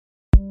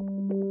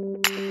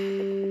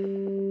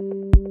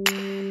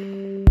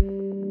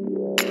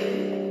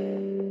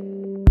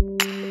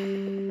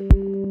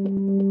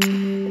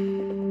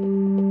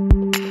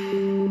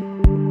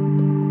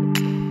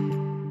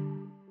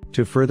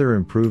To further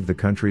improve the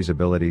country's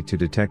ability to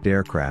detect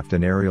aircraft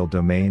and aerial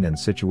domain and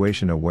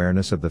situation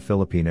awareness of the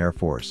Philippine Air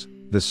Force,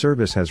 the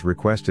service has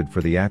requested for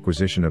the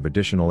acquisition of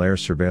additional air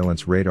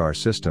surveillance radar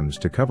systems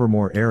to cover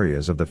more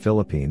areas of the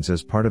Philippines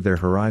as part of their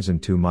Horizon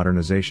 2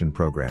 modernization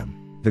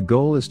program. The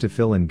goal is to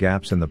fill in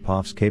gaps in the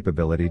POF's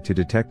capability to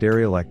detect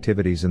aerial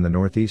activities in the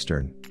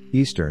northeastern,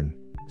 eastern,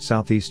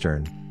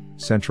 southeastern,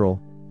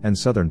 central, and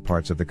southern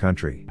parts of the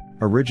country.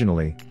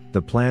 Originally,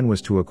 the plan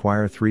was to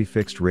acquire 3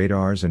 fixed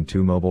radars and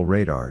 2 mobile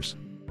radars.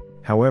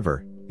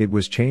 However, it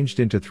was changed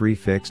into 3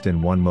 fixed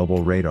and 1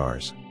 mobile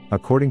radars.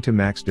 According to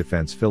Max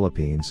Defense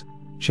Philippines,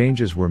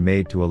 changes were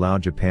made to allow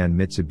Japan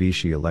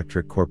Mitsubishi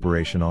Electric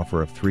Corporation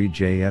offer of 3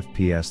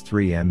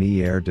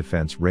 JFPS-3ME air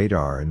defense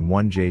radar and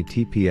 1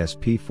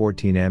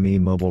 JTPS-P14ME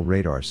mobile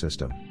radar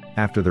system.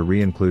 After the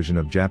re-inclusion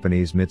of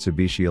Japanese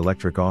Mitsubishi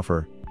Electric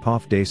offer,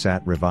 POF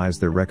DASAT revised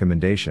their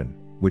recommendation,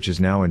 which is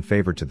now in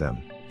favor to them.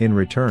 In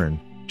return,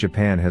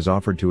 Japan has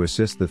offered to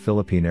assist the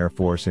Philippine Air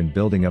Force in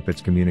building up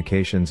its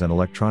communications and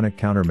electronic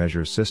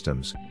countermeasures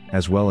systems,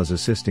 as well as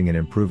assisting in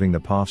improving the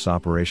POF's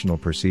operational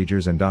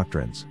procedures and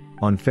doctrines.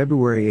 On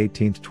February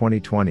 18,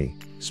 2020,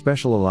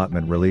 Special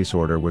Allotment Release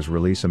Order was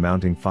released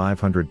amounting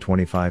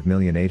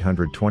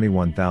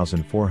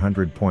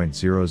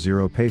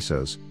 525,821,400.00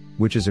 pesos,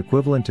 which is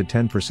equivalent to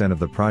 10% of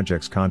the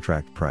project's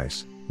contract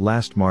price.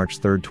 Last March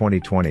 3,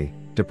 2020,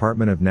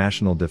 Department of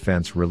National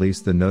Defense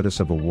released the Notice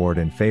of Award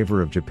in favor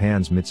of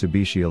Japan's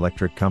Mitsubishi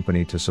Electric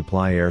Company to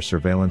supply air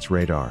surveillance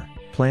radar.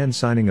 Planned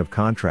signing of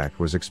contract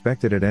was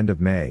expected at end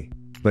of May,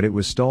 but it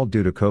was stalled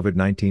due to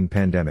COVID-19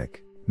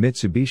 pandemic.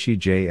 Mitsubishi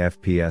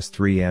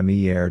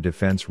JFPS-3ME air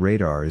defense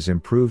radar is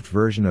improved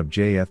version of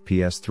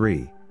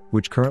JFPS-3,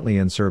 which currently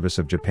in service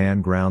of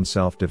Japan Ground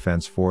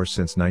Self-Defense Force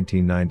since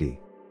 1990.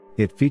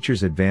 It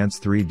features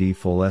advanced 3D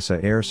full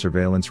ESA air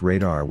surveillance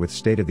radar with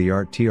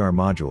state-of-the-art TR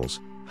modules,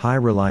 high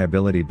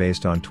reliability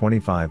based on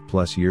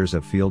 25+ years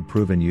of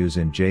field-proven use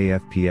in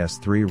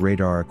JFPS-3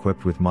 radar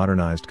equipped with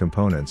modernized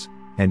components,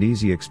 and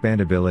easy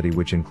expandability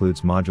which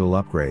includes module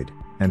upgrade,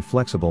 and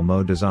flexible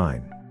mode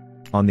design.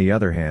 On the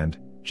other hand,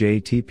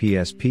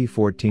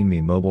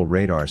 JTPS-P14ME mobile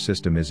radar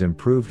system is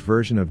improved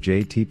version of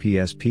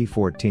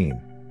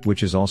JTPS-P14,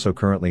 which is also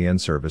currently in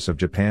service of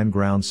Japan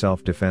Ground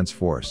Self-Defense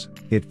Force.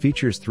 It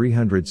features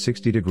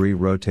 360-degree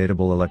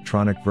rotatable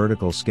electronic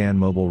vertical scan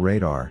mobile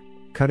radar,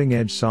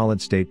 cutting-edge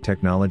solid-state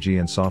technology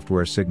and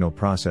software signal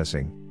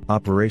processing,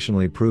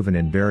 operationally proven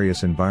in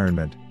various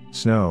environment,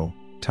 snow,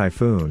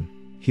 typhoon,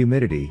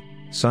 humidity,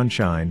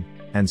 sunshine,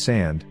 and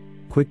sand,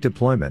 quick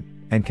deployment,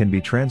 and can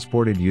be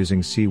transported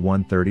using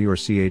C-130 or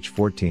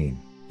CH-14.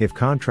 If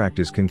contract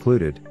is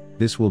concluded,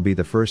 this will be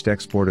the first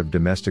export of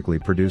domestically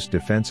produced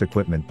defense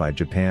equipment by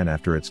Japan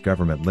after its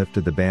government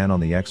lifted the ban on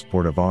the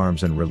export of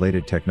arms and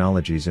related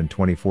technologies in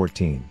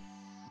 2014.